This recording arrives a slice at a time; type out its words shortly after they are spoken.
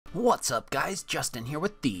What's up guys, Justin here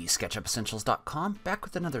with TheSketchUpEssentials.com, back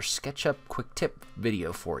with another SketchUp quick tip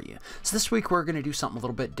video for you. So this week we're going to do something a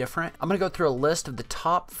little bit different. I'm going to go through a list of the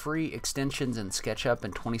top free extensions in SketchUp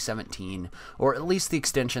in 2017, or at least the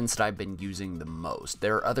extensions that I've been using the most.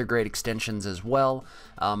 There are other great extensions as well,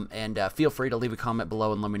 and feel free to leave a comment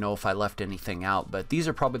below and let me know if I left anything out, but these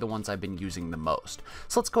are probably the ones I've been using the most.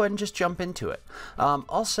 So let's go ahead and just jump into it.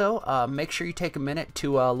 Also, make sure you take a minute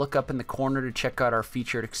to look up in the corner to check out our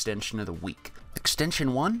featured extension of the week.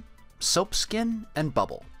 Extension 1, Soap Skin and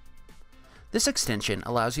Bubble. This extension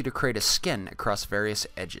allows you to create a skin across various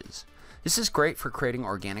edges. This is great for creating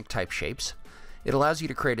organic type shapes. It allows you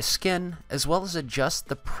to create a skin as well as adjust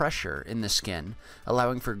the pressure in the skin,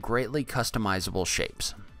 allowing for greatly customizable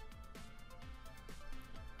shapes.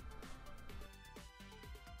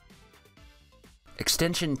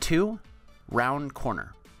 Extension 2, Round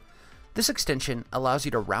Corner. This extension allows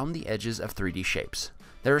you to round the edges of 3D shapes.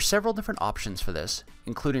 There are several different options for this,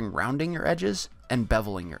 including rounding your edges and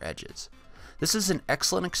beveling your edges. This is an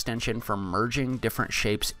excellent extension for merging different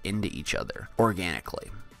shapes into each other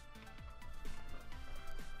organically.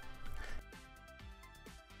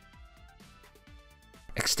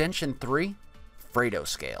 Extension 3,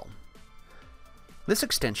 FredoScale. This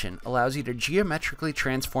extension allows you to geometrically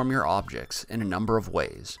transform your objects in a number of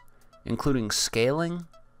ways, including scaling,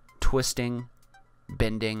 twisting,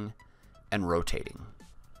 bending, and rotating.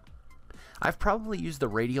 I've probably used the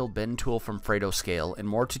radial bend tool from FredoScale in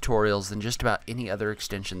more tutorials than just about any other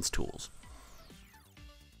extensions tools.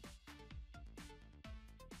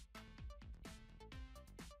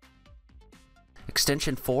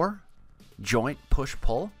 Extension 4, Joint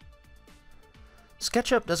Push-Pull.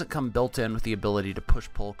 SketchUp doesn't come built in with the ability to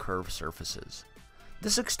push-pull curved surfaces.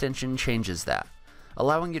 This extension changes that,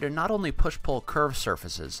 allowing you to not only push-pull curved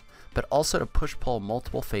surfaces, but also to push-pull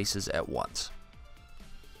multiple faces at once.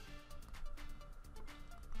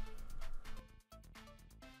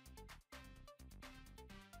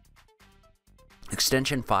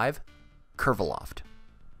 Extension 5, Curveloft.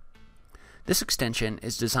 This extension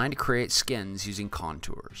is designed to create skins using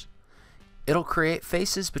contours. It'll create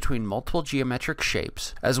faces between multiple geometric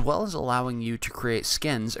shapes, as well as allowing you to create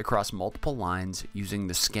skins across multiple lines using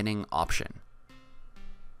the skinning option.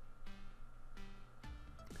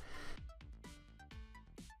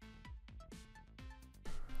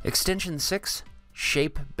 Extension 6,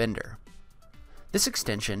 Shape Bender. This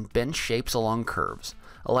extension bends shapes along curves,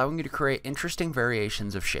 allowing you to create interesting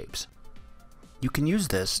variations of shapes. You can use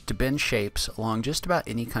this to bend shapes along just about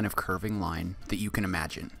any kind of curving line that you can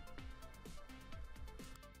imagine.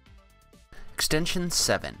 Extension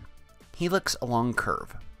 7, Helix Along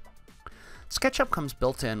Curve. SketchUp comes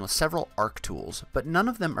built in with several arc tools, but none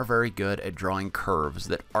of them are very good at drawing curves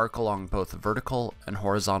that arc along both vertical and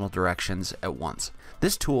horizontal directions at once.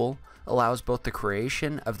 This tool allows both the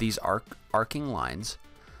creation of these arcing lines,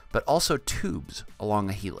 but also tubes along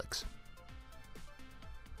a helix.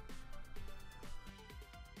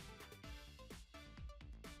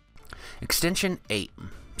 Extension 8,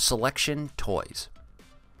 Selection Toys.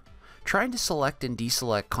 Trying to select and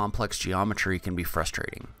deselect complex geometry can be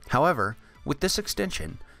frustrating. However, with this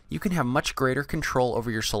extension, you can have much greater control over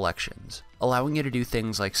your selections, allowing you to do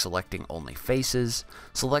things like selecting only faces,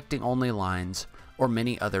 selecting only lines, or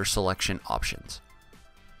many other selection options.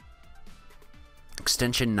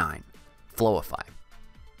 Extension 9, Flowify.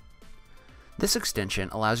 This extension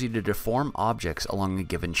allows you to deform objects along a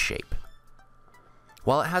given shape.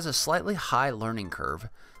 While it has a slightly high learning curve,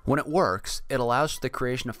 when it works, it allows for the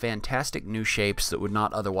creation of fantastic new shapes that would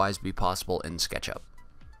not otherwise be possible in SketchUp.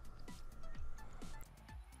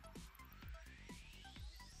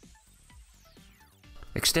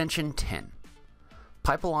 Extension 10,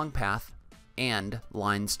 Pipe Along Path and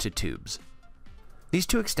Lines to Tubes. These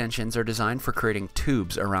two extensions are designed for creating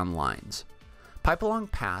tubes around lines. Pipe Along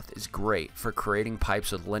Path is great for creating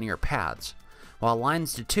pipes with linear paths, while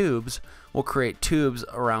Lines to Tubes will create tubes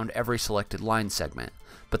around every selected line segment,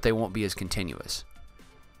 but they won't be as continuous.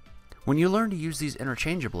 When you learn to use these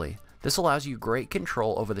interchangeably, this allows you great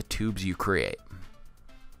control over the tubes you create.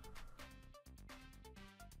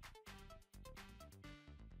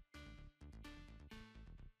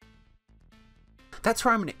 That's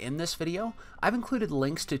where I'm going to end this video. I've included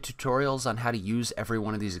links to tutorials on how to use every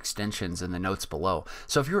one of these extensions in the notes below.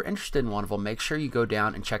 So if you're interested in one of them, make sure you go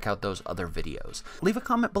down and check out those other videos. Leave a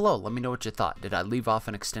comment below. Let me know what you thought. Did I leave off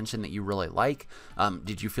an extension that you really like?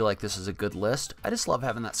 Did you feel like this is a good list? I just love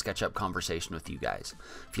having that SketchUp conversation with you guys.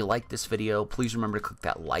 If you like this video, please remember to click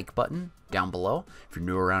that like button down below. If you're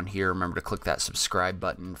new around here, remember to click that subscribe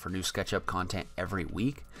button for new SketchUp content every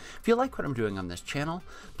week. If you like what I'm doing on this channel,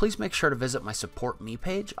 please make sure to visit my support support me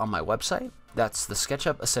page on my website. That's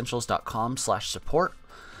TheSketchUpEssentials.com/support.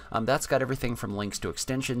 That's got everything from links to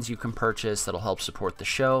extensions you can purchase that'll help support the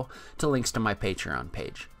show to links to my Patreon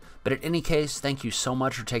page. But in any case, thank you so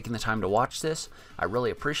much for taking the time to watch this. I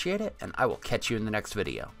really appreciate it, and I will catch you in the next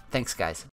video. Thanks, guys.